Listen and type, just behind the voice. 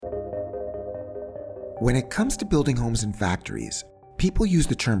When it comes to building homes in factories, people use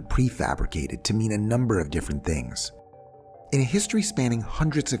the term prefabricated to mean a number of different things. In a history spanning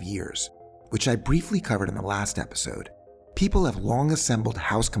hundreds of years, which I briefly covered in the last episode, people have long assembled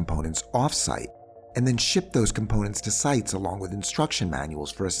house components off-site and then shipped those components to sites along with instruction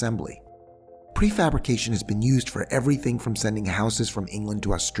manuals for assembly. Prefabrication has been used for everything from sending houses from England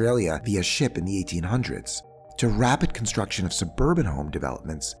to Australia via ship in the 1800s to rapid construction of suburban home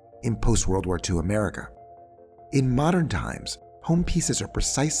developments in post-World War II America. In modern times, home pieces are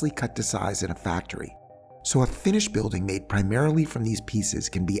precisely cut to size in a factory, so a finished building made primarily from these pieces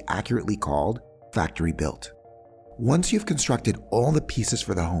can be accurately called factory built. Once you've constructed all the pieces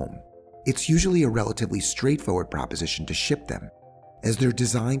for the home, it's usually a relatively straightforward proposition to ship them, as they're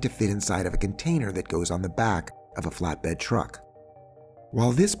designed to fit inside of a container that goes on the back of a flatbed truck.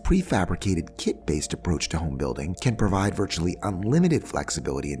 While this prefabricated kit-based approach to home building can provide virtually unlimited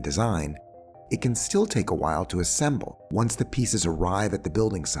flexibility in design, it can still take a while to assemble once the pieces arrive at the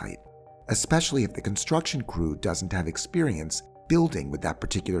building site, especially if the construction crew doesn't have experience building with that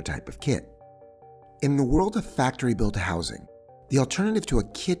particular type of kit. In the world of factory-built housing, the alternative to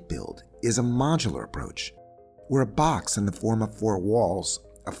a kit build is a modular approach, where a box in the form of 4 walls,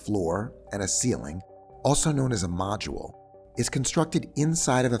 a floor, and a ceiling, also known as a module, is constructed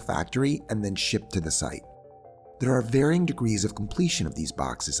inside of a factory and then shipped to the site. There are varying degrees of completion of these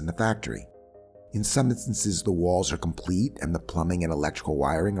boxes in the factory. In some instances, the walls are complete and the plumbing and electrical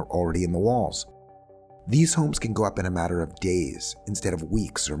wiring are already in the walls. These homes can go up in a matter of days instead of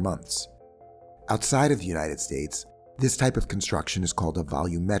weeks or months. Outside of the United States, this type of construction is called a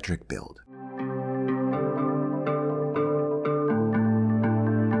volumetric build.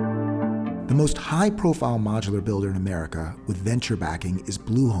 The most high-profile modular builder in America with venture backing is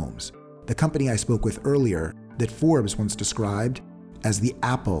Blue Homes, the company I spoke with earlier that Forbes once described as the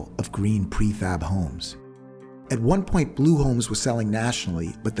Apple of green prefab homes. At one point, Blue Homes was selling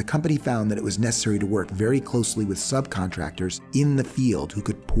nationally, but the company found that it was necessary to work very closely with subcontractors in the field who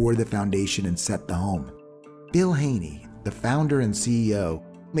could pour the foundation and set the home. Bill Haney, the founder and CEO,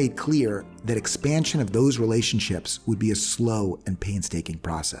 made clear that expansion of those relationships would be a slow and painstaking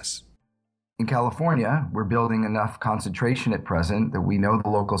process. In California, we're building enough concentration at present that we know the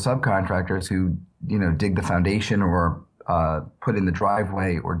local subcontractors who, dig the foundation or put in the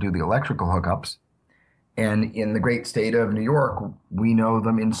driveway or do the electrical hookups. And in the great state of New York, we know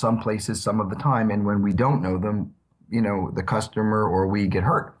them in some places some of the time. And when we don't know them, the customer or we get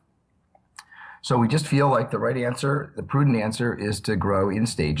hurt. So we just feel like the right answer, the prudent answer, is to grow in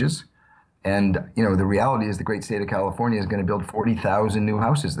stages. And, the reality is the great state of California is going to build 40,000 new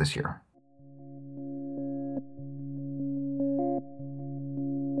houses this year.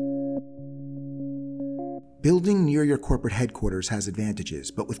 Building near your corporate headquarters has advantages,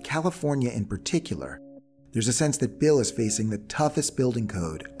 but with California in particular, there's a sense that Bill is facing the toughest building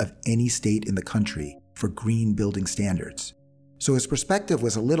code of any state in the country for green building standards. So his perspective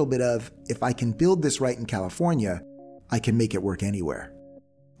was a little bit of, if I can build this right in California, I can make it work anywhere.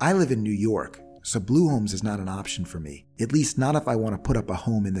 I live in New York, so Blue Homes is not an option for me, at least not if I want to put up a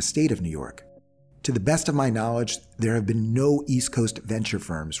home in the state of New York. To the best of my knowledge, there have been no East Coast venture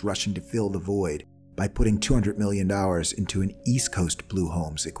firms rushing to fill the void by putting $200 million into an East Coast Blue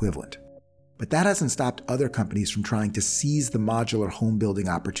Homes equivalent. But that hasn't stopped other companies from trying to seize the modular home building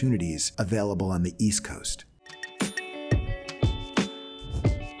opportunities available on the East Coast.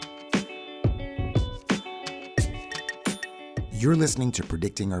 You're listening to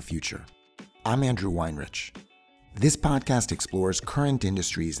Predicting Our Future. I'm Andrew Weinrich. This podcast explores current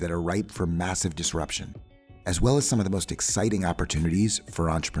industries that are ripe for massive disruption, as well as some of the most exciting opportunities for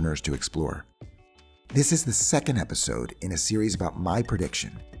entrepreneurs to explore. This is the second episode in a series about my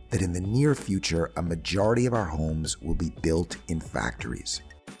prediction that in the near future, a majority of our homes will be built in factories.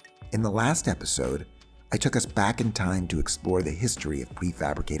 In the last episode, I took us back in time to explore the history of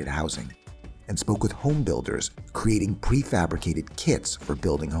prefabricated housing and spoke with home builders creating prefabricated kits for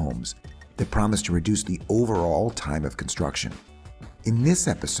building homes that promise to reduce the overall time of construction. In this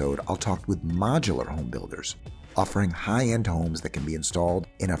episode, I'll talk with modular home builders offering high-end homes that can be installed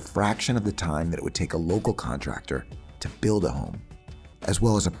in a fraction of the time that it would take a local contractor to build a home, as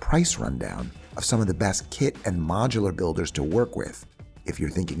well as a price rundown of some of the best kit and modular builders to work with if you're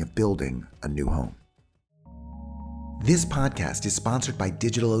thinking of building a new home. This podcast is sponsored by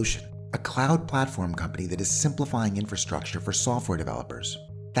DigitalOcean, a cloud platform company that is simplifying infrastructure for software developers.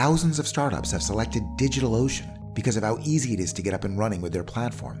 Thousands of startups have selected DigitalOcean because of how easy it is to get up and running with their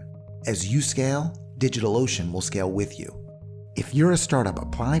platform. As you scale, DigitalOcean will scale with you. If you're a startup,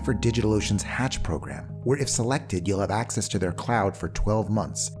 apply for DigitalOcean's Hatch program, where if selected, you'll have access to their cloud for 12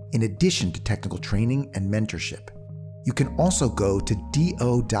 months in addition to technical training and mentorship. You can also go to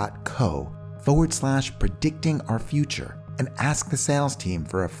do.co/predicting our future and ask the sales team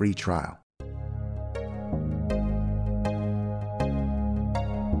for a free trial.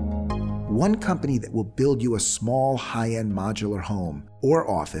 One company that will build you a small, high-end modular home or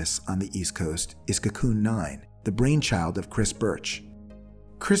office on the East Coast is Cocoon 9, the brainchild of Chris Birch.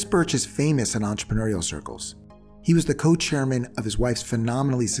 Chris Birch is famous in entrepreneurial circles. He was the co-chairman of his wife's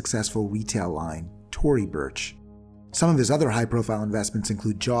phenomenally successful retail line, Tory Burch. Some of his other high-profile investments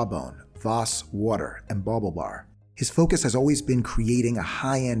include Jawbone, Voss Water, and BaubleBar. His focus has always been creating a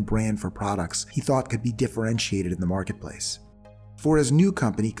high-end brand for products he thought could be differentiated in the marketplace. For his new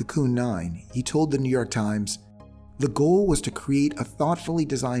company, Cocoon 9, he told the New York Times, "The goal was to create a thoughtfully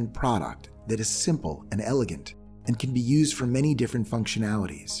designed product that is simple and elegant and can be used for many different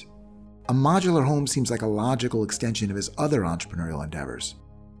functionalities." A modular home seems like a logical extension of his other entrepreneurial endeavors.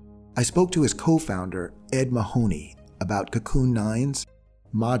 I spoke to his co-founder, Ed Mahoney, about Cocoon 9's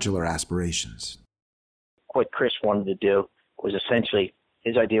modular aspirations. What Chris wanted to do was essentially,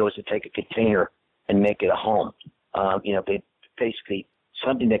 his idea was to take a container and make it a home. Basically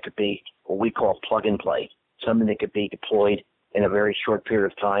something that could be what we call plug and play, something that could be deployed in a very short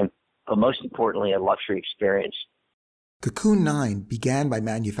period of time, but most importantly, a luxury experience. Cocoon 9 began by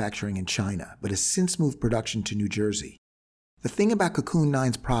manufacturing in China, but has since moved production to New Jersey. The thing about Cocoon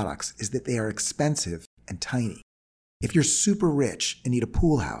 9's products is that they are expensive and tiny. If you're super rich and need a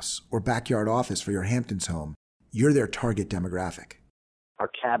pool house or backyard office for your Hamptons home, you're their target demographic. Our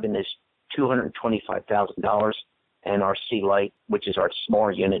cabin is $225,000, and our Sea Light, which is our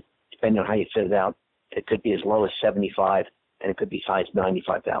smaller unit, depending on how you fit it out, it could be as low as $75,000, and it could be as high as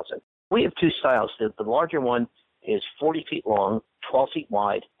 $95,000. We have two styles. The larger one is 40 feet long, 12 feet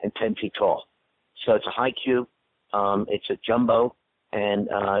wide, and 10 feet tall. So it's a high cube. It's a jumbo, and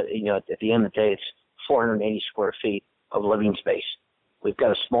at the end of the day, it's 480 square feet of living space. We've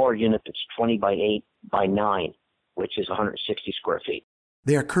got a smaller unit that's 20 by 8 by 9, which is 160 square feet.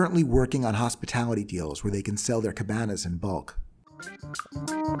 They are currently working on hospitality deals where they can sell their cabanas in bulk.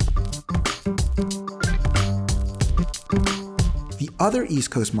 The other East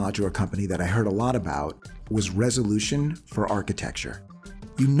Coast modular company that I heard a lot about was Resolution for Architecture.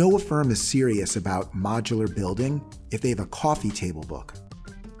 You know a firm is serious about modular building if they have a coffee table book.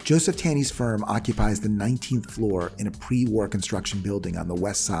 Joseph Taney's firm occupies the 19th floor in a pre-war construction building on the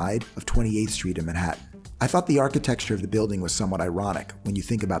west side of 28th Street in Manhattan. I thought the architecture of the building was somewhat ironic when you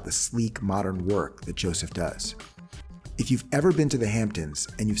think about the sleek, modern work that Joseph does. If you've ever been to the Hamptons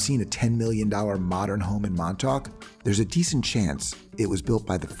and you've seen a $10 million modern home in Montauk, there's a decent chance it was built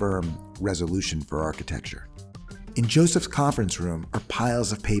by the firm Resolution for Architecture. In Joseph's conference room are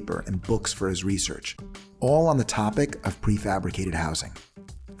piles of paper and books for his research, all on the topic of prefabricated housing.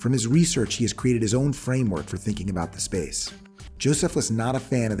 From his research, he has created his own framework for thinking about the space. Joseph was not a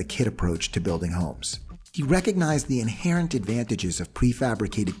fan of the kit approach to building homes. He recognized the inherent advantages of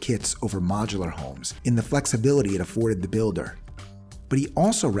prefabricated kits over modular homes in the flexibility it afforded the builder. But he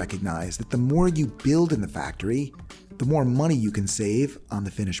also recognized that the more you build in the factory, the more money you can save on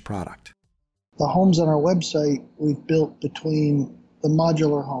the finished product. The homes on our website, we've built between the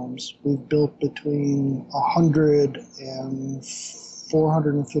modular homes, we've built between $100 and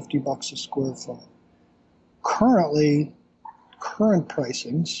 $450 a square foot. Current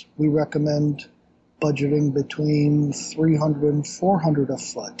pricings, we recommend budgeting between $300 and $400 a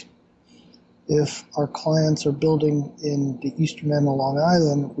foot. If our clients are building in the eastern end of Long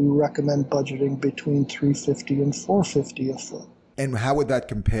Island, we recommend budgeting between $350 and $450 a foot. And how would that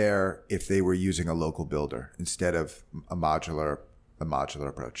compare if they were using a local builder instead of a modular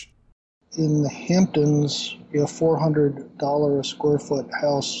approach? In the Hamptons, a $400 a square foot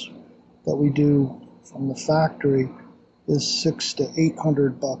house that we do from the factory is $600 to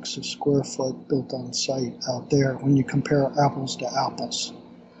 $800 a square foot built on site out there when you compare apples to apples.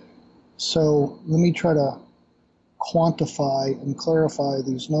 So let me try to quantify and clarify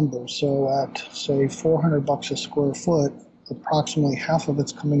these numbers. So at, say, $400 a square foot, approximately half of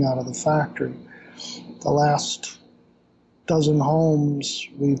it's coming out of the factory. The last dozen homes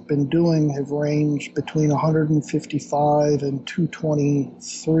we've been doing have ranged between $155 and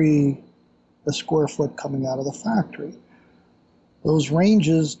 $223 a square foot coming out of the factory. Those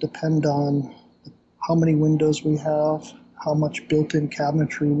ranges depend on how many windows we have, how much built-in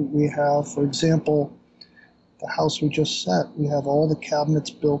cabinetry we have. For example, the house we just set, we have all the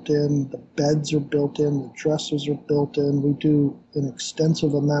cabinets built in, the beds are built in, the dressers are built in. We do an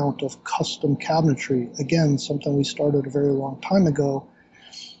extensive amount of custom cabinetry. Again, something we started a very long time ago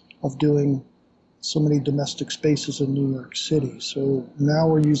of doing so many domestic spaces in New York City. So now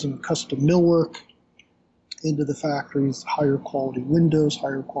we're using custom millwork into the factories, higher quality windows,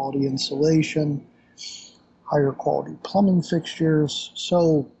 higher quality insulation, higher quality plumbing fixtures.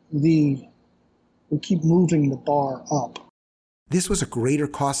 So we keep moving the bar up. This was a greater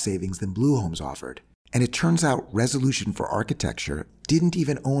cost savings than Blue Homes offered, and it turns out Resolution for Architecture didn't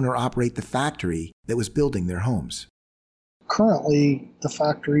even own or operate the factory that was building their homes. Currently, the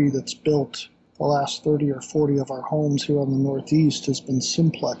factory that's built the last 30 or 40 of our homes here on the Northeast has been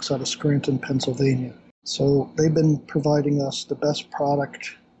Simplex out of Scranton, Pennsylvania. So they've been providing us the best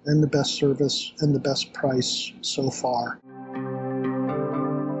product and the best service and the best price so far.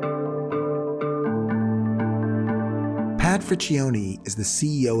 Pat Friccione is the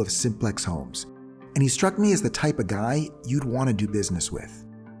CEO of Simplex Homes, and he struck me as the type of guy you'd want to do business with.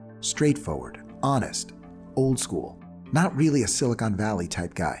 Straightforward, honest, old school, not really a Silicon Valley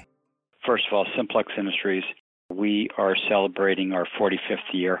type guy. First of all, Simplex Industries, we are celebrating our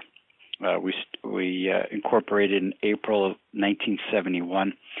 45th year. We incorporated in April of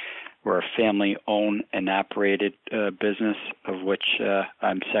 1971. We're a family-owned and operated business, of which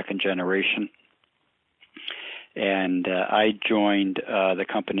I'm second generation. And I joined the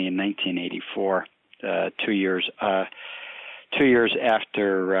company in 1984, 2 years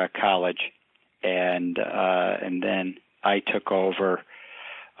after college, and then I took over.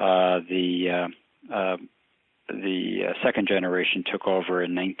 The second generation took over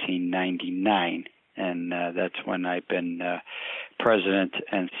in 1999, and that's when I've been president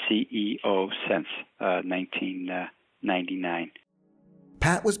and CEO since 1999.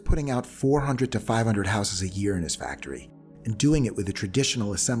 Pat was putting out 400 to 500 houses a year in his factory and doing it with a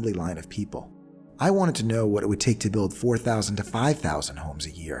traditional assembly line of people. I wanted to know what it would take to build 4,000 to 5,000 homes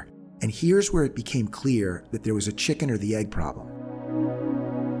a year, and here's where it became clear that there was a chicken or the egg problem.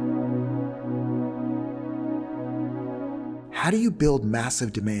 How do you build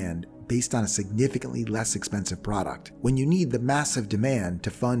massive demand based on a significantly less expensive product when you need the massive demand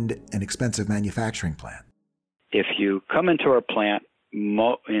to fund an expensive manufacturing plant? If you come into our plant,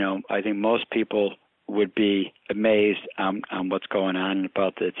 I think most people would be amazed on what's going on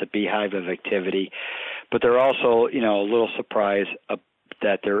about it's a beehive of activity, but they're also, a little surprised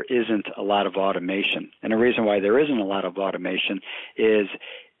that there isn't a lot of automation. And the reason why there isn't a lot of automation is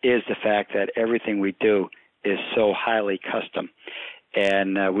the fact that everything we do is so highly custom.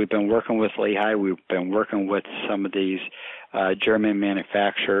 And we've been working with Lehigh. We've been working with some of these German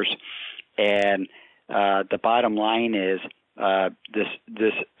manufacturers. And the bottom line is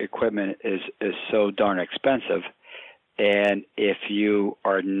this equipment is so darn expensive. And if you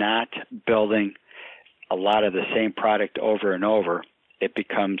are not building a lot of the same product over and over, it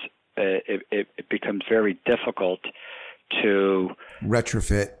becomes very difficult to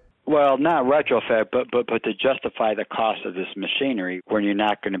retrofit. Well, not retrofit, but to justify the cost of this machinery when you're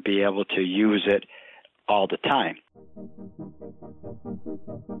not going to be able to use it all the time.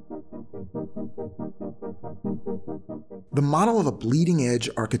 The model of a bleeding-edge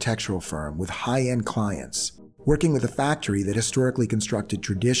architectural firm with high-end clients working with a factory that historically constructed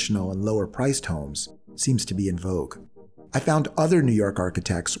traditional and lower-priced homes seems to be in vogue. I found other New York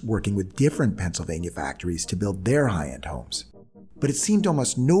architects working with different Pennsylvania factories to build their high-end homes. But it seemed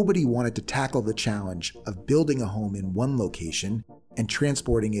almost nobody wanted to tackle the challenge of building a home in one location and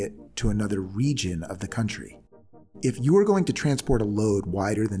transporting it to another region of the country. If you are going to transport a load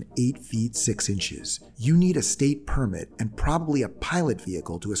wider than 8 feet 6 inches, you need a state permit and probably a pilot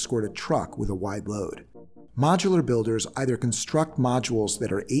vehicle to escort a truck with a wide load. Modular builders either construct modules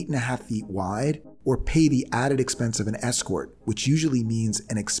that are 8.5 feet wide or pay the added expense of an escort, which usually means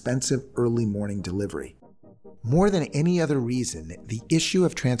an expensive early morning delivery. More than any other reason, the issue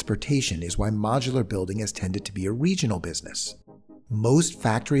of transportation is why modular building has tended to be a regional business. Most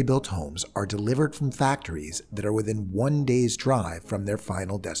factory-built homes are delivered from factories that are within 1 day's drive from their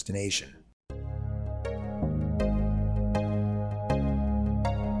final destination.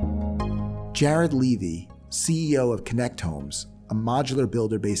 Jared Levy, CEO of Connect Homes, a modular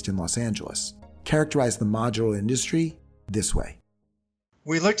builder based in Los Angeles, characterized the modular industry this way.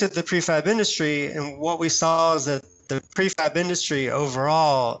 We looked at the prefab industry, and what we saw is that the prefab industry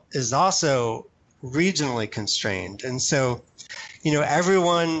overall is also regionally constrained. And so,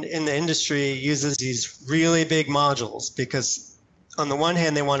 everyone in the industry uses these really big modules because on the one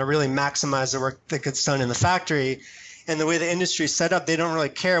hand, they want to really maximize the work that gets done in the factory. And the way the industry is set up, they don't really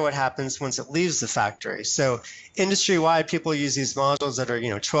care what happens once it leaves the factory. So industry-wide, people use these modules that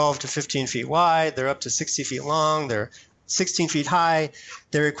are, 12 to 15 feet wide. They're up to 60 feet long. They're 16 feet high.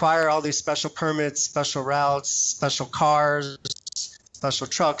 They require all these special permits, special routes, special cars, special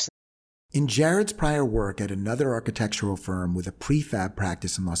trucks. In Jared's prior work at another architectural firm with a prefab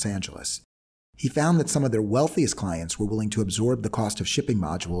practice in Los Angeles, he found that some of their wealthiest clients were willing to absorb the cost of shipping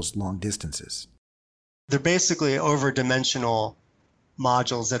modules long distances. They're basically over-dimensional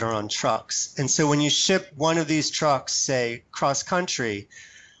modules that are on trucks. And so when you ship one of these trucks, say, cross-country,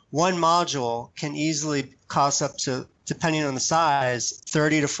 one module can easily cost up to, depending on the size,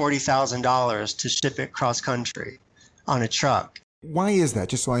 $30,000 to $40,000 to ship it cross-country on a truck. Why is that?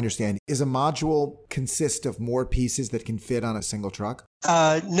 Just so I understand. Is a module consist of more pieces that can fit on a single truck?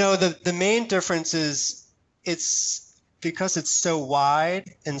 No, the main difference is it's because it's so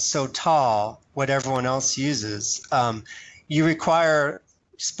wide and so tall, what everyone else uses, you require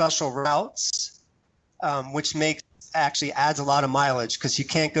special routes, which actually adds a lot of mileage because you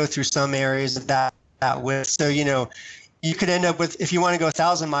can't go through some areas of that width. So, you could end up with, if you want to go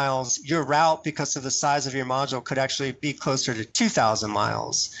 1,000 miles, your route, because of the size of your module, could actually be closer to 2,000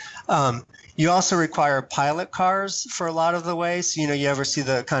 miles. You also require pilot cars for a lot of the way. So, you ever see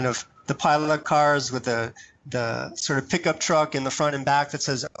the pilot cars with the sort of pickup truck in the front and back that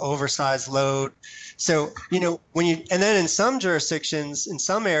says oversized load. So, and then in some jurisdictions, in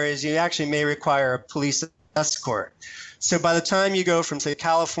some areas, you actually may require a police escort. So by the time you go from, say,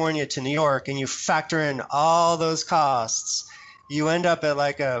 California to New York and you factor in all those costs, you end up at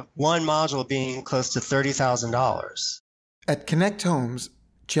like one module being close to $30,000. At Connect Homes,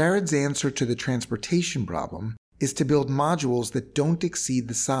 Jared's answer to the transportation problem is to build modules that don't exceed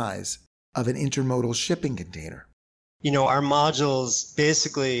the size of an intermodal shipping container. Our modules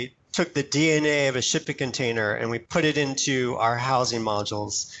basically took the DNA of a shipping container and we put it into our housing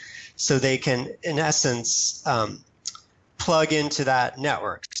modules so they can, in essence, plug into that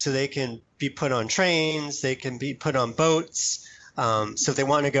network. So they can be put on trains, they can be put on boats. So if they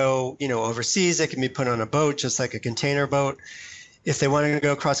want to go, overseas, they can be put on a boat, just like a container boat. If they want to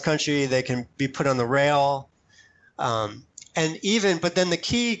go cross country, they can be put on the rail. But then the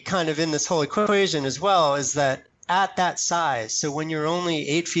key kind of in this whole equation as well is that at that size, so when you're only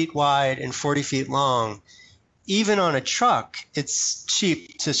 8 feet wide and 40 feet long, even on a truck, it's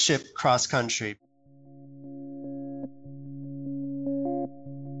cheap to ship cross country.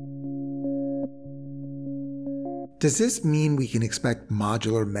 Does this mean we can expect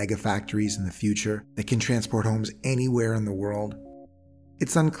modular megafactories in the future that can transport homes anywhere in the world?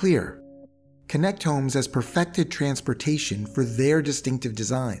 It's unclear. Connect Homes has perfected transportation for their distinctive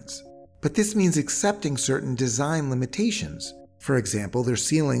designs, but this means accepting certain design limitations. For example, their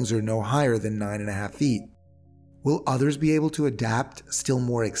ceilings are no higher than 9.5 feet. Will others be able to adapt still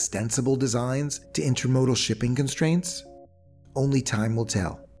more extensible designs to intermodal shipping constraints? Only time will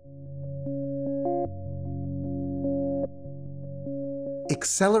tell.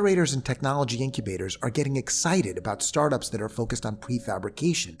 Accelerators and technology incubators are getting excited about startups that are focused on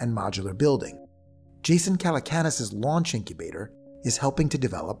prefabrication and modular building. Jason Calacanis' launch incubator is helping to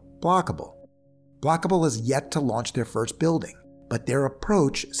develop Blockable. Blockable has yet to launch their first building, but their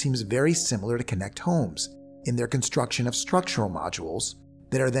approach seems very similar to Connect Homes in their construction of structural modules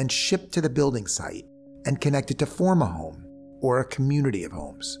that are then shipped to the building site and connected to form a home or a community of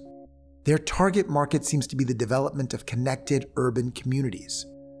homes. Their target market seems to be the development of connected urban communities.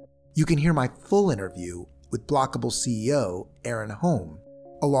 You can hear my full interview with Blockable CEO Aaron Home,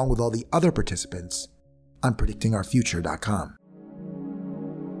 along with all the other participants, on predictingourfuture.com.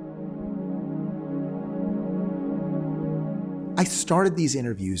 I started these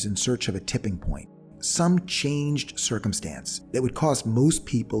interviews in search of a tipping point, some changed circumstance that would cause most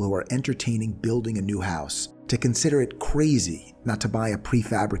people who are entertaining building a new house to consider it crazy not to buy a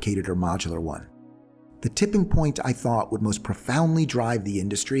prefabricated or modular one. The tipping point I thought would most profoundly drive the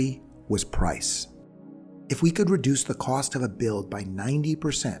industry was price. If we could reduce the cost of a build by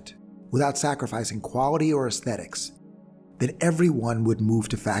 90% without sacrificing quality or aesthetics, then everyone would move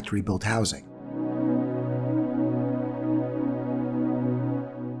to factory-built housing.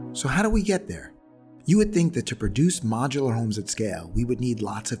 So how do we get there? You would think that to produce modular homes at scale, we would need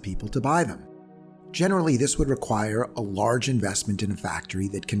lots of people to buy them. Generally, this would require a large investment in a factory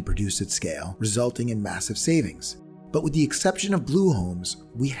that can produce at scale, resulting in massive savings. But with the exception of Blue Homes,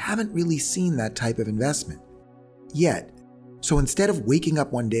 we haven't really seen that type of investment yet. So instead of waking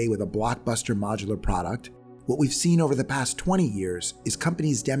up one day with a blockbuster modular product, what we've seen over the past 20 years is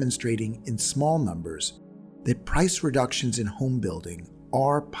companies demonstrating in small numbers that price reductions in home building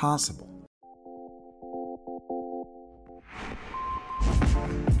are possible.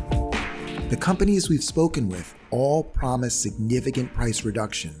 The companies we've spoken with all promise significant price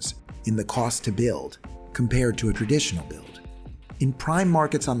reductions in the cost to build compared to a traditional build. In prime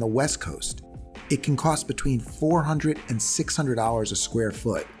markets on the West Coast, it can cost between $400 and $600 a square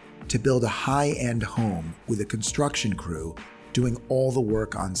foot to build a high-end home with a construction crew doing all the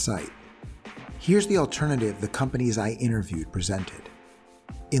work on site. Here's the alternative the companies I interviewed presented.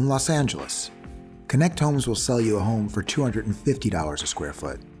 In Los Angeles, Connect Homes will sell you a home for $250 a square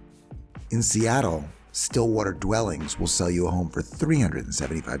foot. In Seattle, Stillwater Dwellings will sell you a home for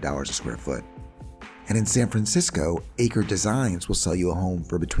 $375 a square foot. And in San Francisco, Acre Designs will sell you a home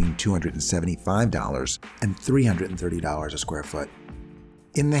for between $275 and $330 a square foot.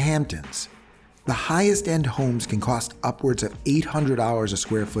 In the Hamptons, the highest end homes can cost upwards of $800 a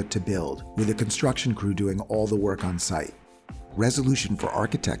square foot to build, with a construction crew doing all the work on site. Resolution for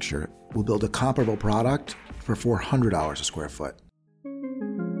Architecture will build a comparable product for $400 a square foot.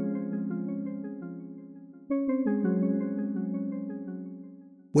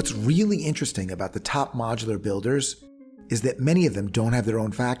 What's really interesting about the top modular builders is that many of them don't have their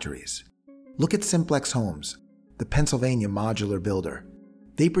own factories. Look at Simplex Homes, the Pennsylvania modular builder.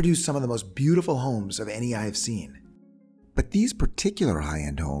 They produce some of the most beautiful homes of any I have seen. But these particular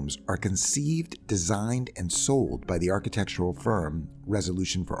high-end homes are conceived, designed, and sold by the architectural firm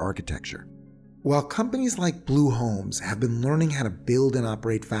Resolution for Architecture. While companies like Blue Homes have been learning how to build and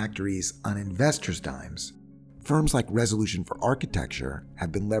operate factories on investors' dimes, firms like Resolution for Architecture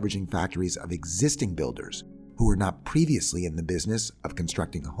have been leveraging factories of existing builders who were not previously in the business of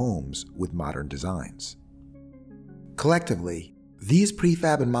constructing homes with modern designs. Collectively, these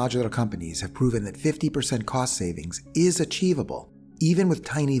prefab and modular companies have proven that 50% cost savings is achievable, even with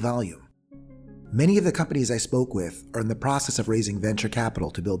tiny volume. Many of the companies I spoke with are in the process of raising venture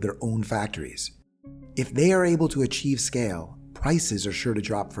capital to build their own factories. If they are able to achieve scale, prices are sure to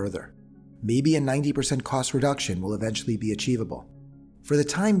drop further. Maybe a 90% cost reduction will eventually be achievable. For the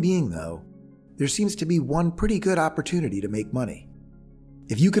time being, though, there seems to be one pretty good opportunity to make money.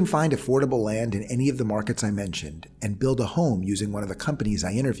 If you can find affordable land in any of the markets I mentioned and build a home using one of the companies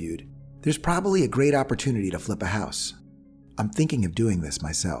I interviewed, there's probably a great opportunity to flip a house. I'm thinking of doing this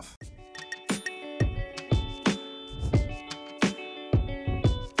myself.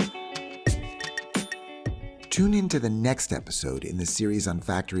 Tune in to the next episode in the series on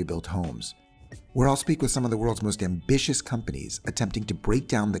factory-built homes, where I'll speak with some of the world's most ambitious companies attempting to break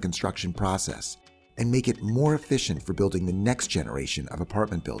down the construction process and make it more efficient for building the next generation of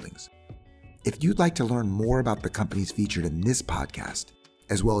apartment buildings. If you'd like to learn more about the companies featured in this podcast,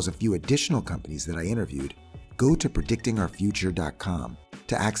 as well as a few additional companies that I interviewed, go to predictingourfuture.com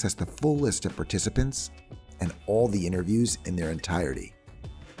to access the full list of participants and all the interviews in their entirety.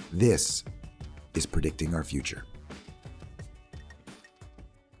 This is Predicting Our Future.